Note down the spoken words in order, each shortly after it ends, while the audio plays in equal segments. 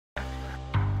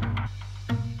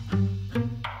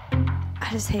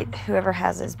I just hate whoever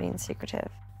has it as being secretive.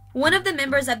 One of the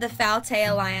members of the Haleigh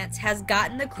Alliance has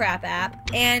gotten the crap app,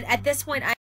 and at this point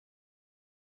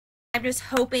I'm just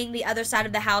hoping the other side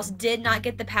of the house did not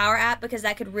get the power app, because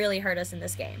that could really hurt us in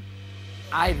this game.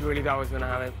 I really thought I was gonna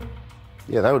have it.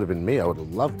 Yeah, that would have been me. I would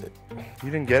have loved it.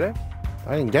 You didn't get it?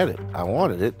 I didn't get it. I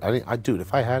wanted it. Dude,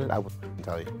 if I had it, I would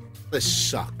tell you. This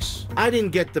sucks. I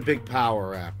didn't get the big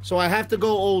power app, so I have to go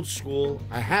old school.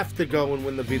 I have to go and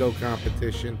win the veto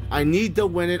competition. I need to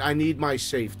win it. I need my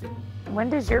safety. When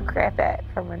does your crap app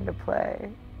come into play?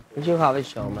 You have a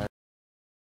show, man.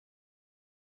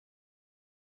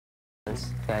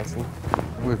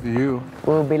 With you.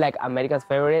 We'll be like America's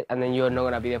favorite, and then you're not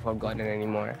gonna be the forgotten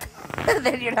anymore.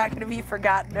 Then you're not gonna be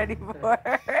forgotten anymore.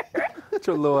 Get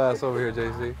your little ass over here,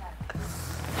 JC.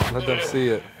 Let them see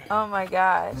it. Oh my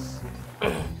gosh.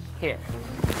 Here.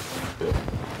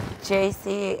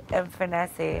 JC and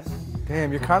Finesse.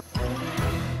 Damn, you're kind of...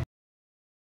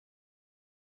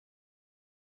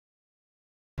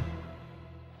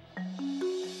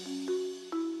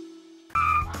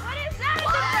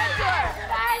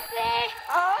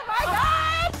 Oh my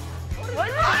God!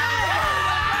 What's that?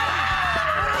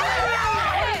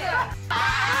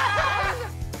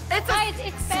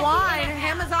 It's Swine,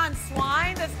 Amazon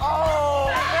swine. That's oh.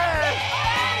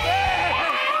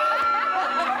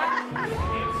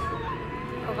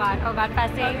 Oh God,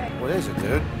 Fessy. What is it,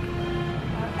 dude?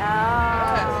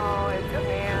 Oh, it's a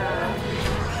man.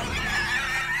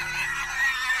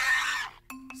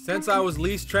 Since I was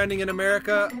least trending in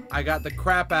America, I got the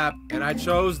crap app and I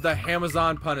chose the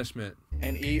Hamazon punishment.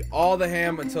 And eat all the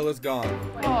ham until it's gone.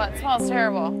 Oh, it smells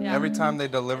terrible. Yeah. Every time they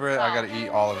deliver it, I gotta eat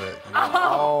all of it.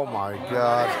 Oh my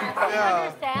God.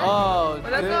 Yeah. Oh,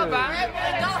 But that's not bad.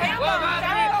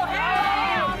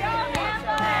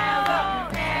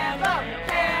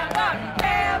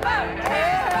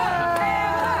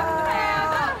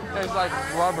 Tastes like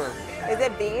rubber. Is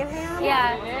it bean ham?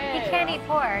 Yeah, he can't eat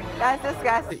pork. That's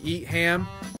disgusting. To eat ham.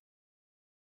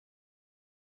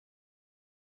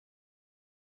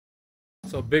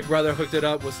 So Big Brother hooked it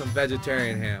up with some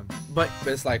vegetarian ham. But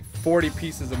it's like 40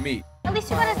 pieces of meat. At least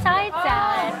you got a side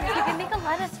salad. You can make a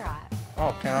lettuce wrap.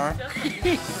 Oh, can I?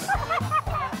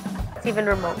 It's even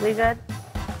remotely good.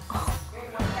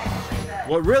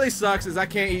 What really sucks is I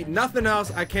can't eat nothing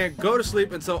else. I can't go to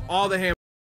sleep until all the ham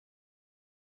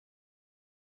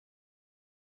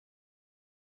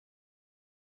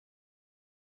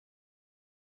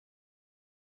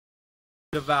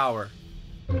devour.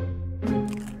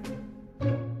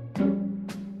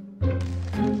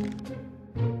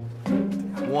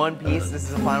 one piece. This is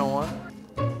the final one.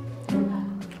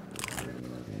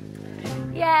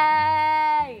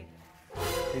 Yay!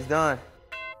 He's done.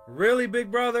 Really,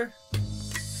 Big Brother?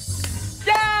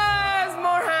 Yes,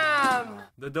 more ham.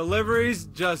 The deliveries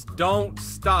just don't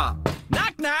stop.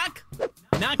 Knock, knock.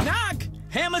 Knock, knock.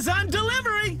 Hamazon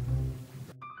delivery.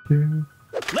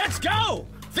 Let's go.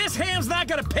 This ham's not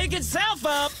gonna pick itself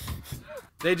up.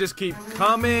 They just keep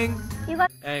coming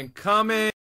and coming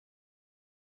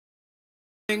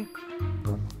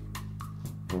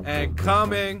and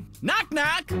coming. Knock,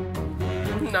 knock.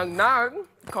 Knock, knock.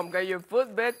 Come get your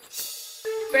food, bitch.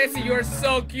 Bessie, you're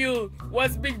so cute.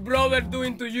 What's Big Brother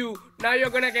doing to you? Now you're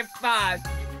gonna get fat.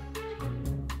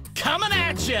 Coming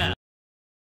at ya.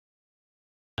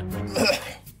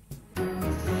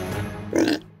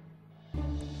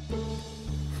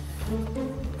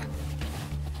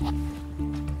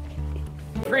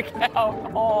 Freak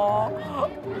out. Oh,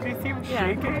 do you see him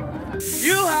shaking?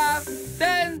 You have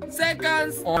 10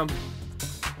 seconds.